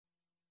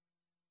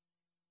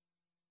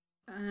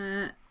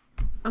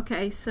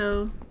Okay,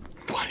 so...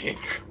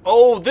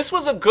 Oh, this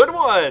was a good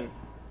one!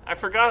 I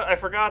forgot.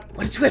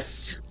 What a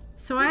twist!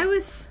 So I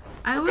was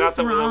wrong.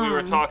 That we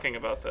were talking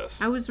about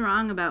this. I was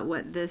wrong about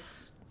what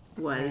this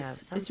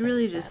was. It's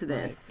really just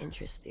this.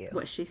 Interest you.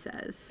 What she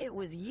says. It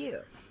was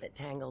you that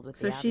tangled with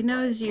So the she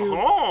knows you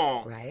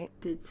right?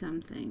 did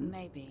something.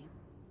 Maybe.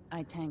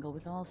 I tangle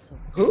with all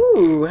sorts.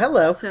 Ooh,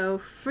 hello. So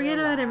forget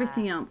about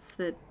everything else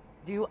that...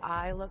 Do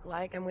I look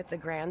like I'm with the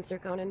Grand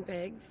Zirconin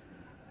pigs?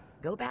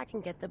 Go back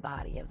and get the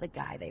body of the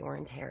guy they were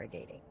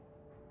interrogating.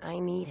 I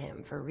need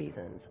him for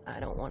reasons I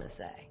don't want to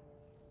say.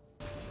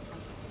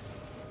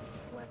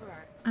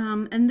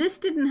 And this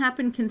didn't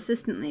happen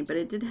consistently, but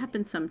it did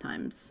happen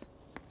sometimes.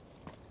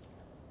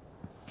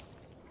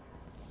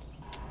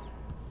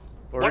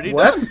 Already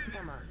What? done?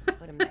 Come on,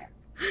 put him there.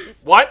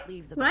 Just What?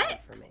 leave the What? body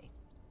for me.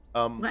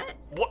 What?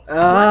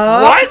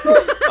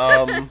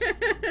 What?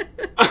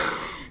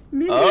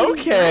 Mindy,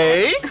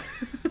 Okay.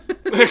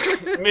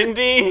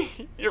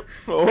 Mindy, you're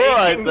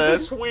Alright making then.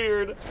 this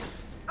weird.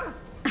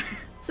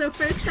 So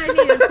first I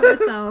need a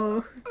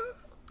torso.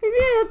 I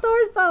need a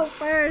torso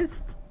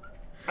first.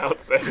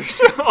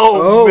 Outsiders.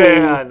 Oh,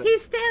 man. He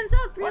stands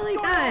up really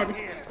good.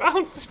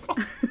 Bouncy.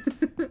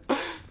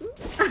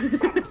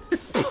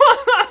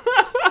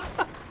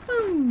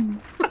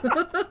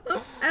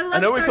 I I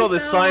know we call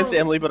this torso. science,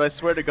 Emily, but I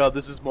swear to God,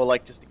 this is more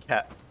like just a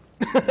cat.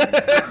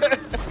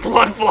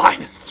 Bloodfly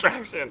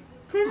distraction.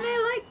 Then they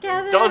like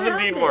gather Does around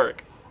indeed it.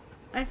 work.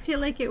 I feel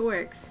like it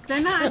works.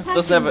 They're not attacking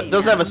Doesn't me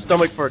have now. a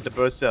stomach for it to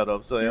burst out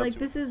of, so They're yeah. like,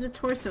 this is a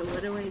torso.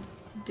 What do I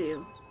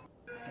do?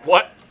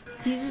 What?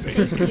 He's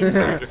a sapient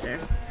actor.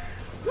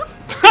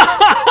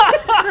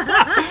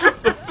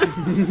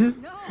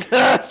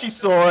 She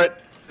saw it.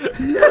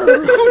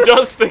 Who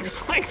does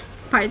things like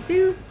Part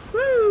 2.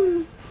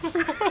 Woo!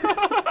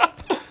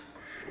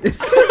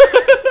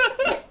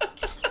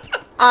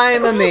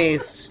 I'm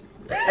amazed.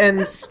 And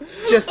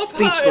just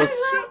speechless.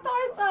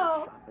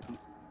 Torso!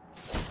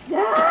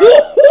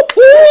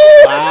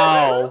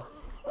 Wow.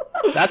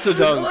 That's a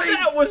dunk.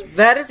 That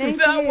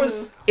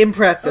was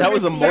impressive. That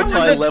was a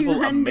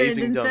multi-level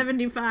amazing dunk.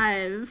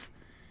 275.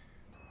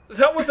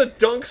 that was a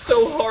dunk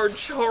so hard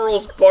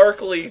Charles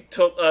Barkley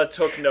took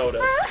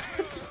notice.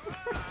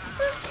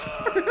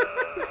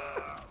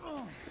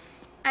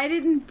 I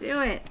didn't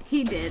do it.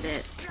 He did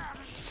it.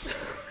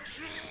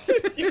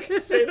 You can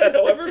say that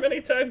however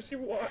many times you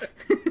want.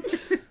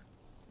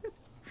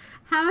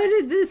 How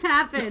did this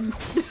happen?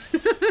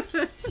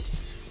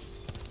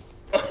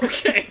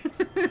 Okay.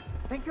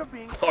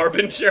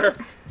 Harbinger.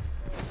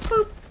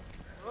 Boop.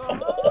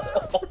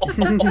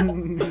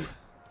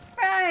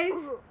 Surprise!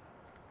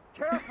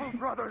 Careful,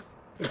 brothers.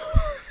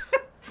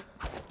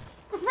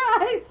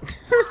 Surprise!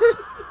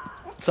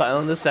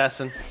 Silent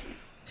assassin.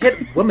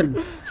 Hit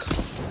woman.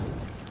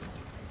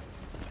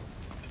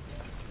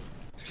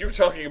 You were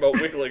talking about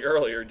wiggling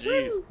earlier,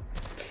 jeez.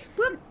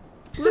 Whoop.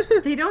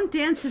 Whoop. They don't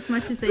dance as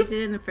much as they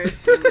did in the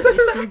first game, but they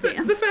still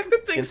dance. The fact that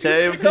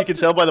You things can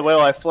tell by the way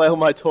I flail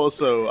my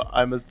torso,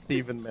 I'm a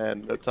thieving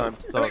man. No time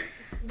to talk.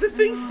 The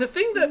thing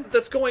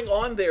that's going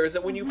on there is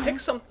that when you pick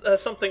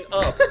something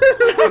up,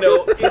 you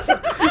know, it still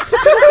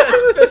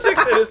has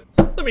physics. It is.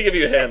 Let me give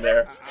you a hand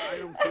there.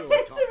 It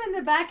hits him in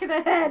the back of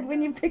the head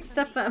when you pick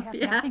stuff up.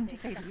 Yeah.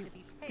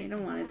 They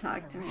don't want to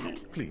talk to me.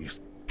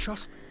 Please,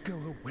 just go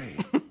away.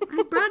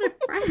 I brought a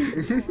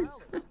friend.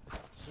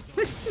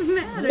 What's the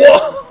matter?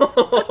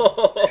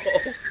 Whoa!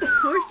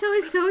 Torso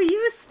is so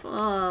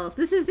useful.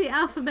 This is the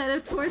alphabet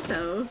of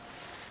torso.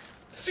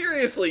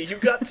 Seriously, you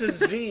got to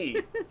Z.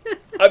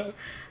 I'm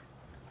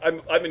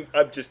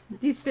just.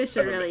 These fish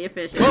are really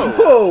efficient.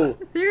 Whoa!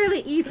 They're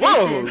really efficient.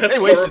 Whoa! That's They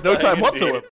wasted no horrifying time indeed. whatsoever.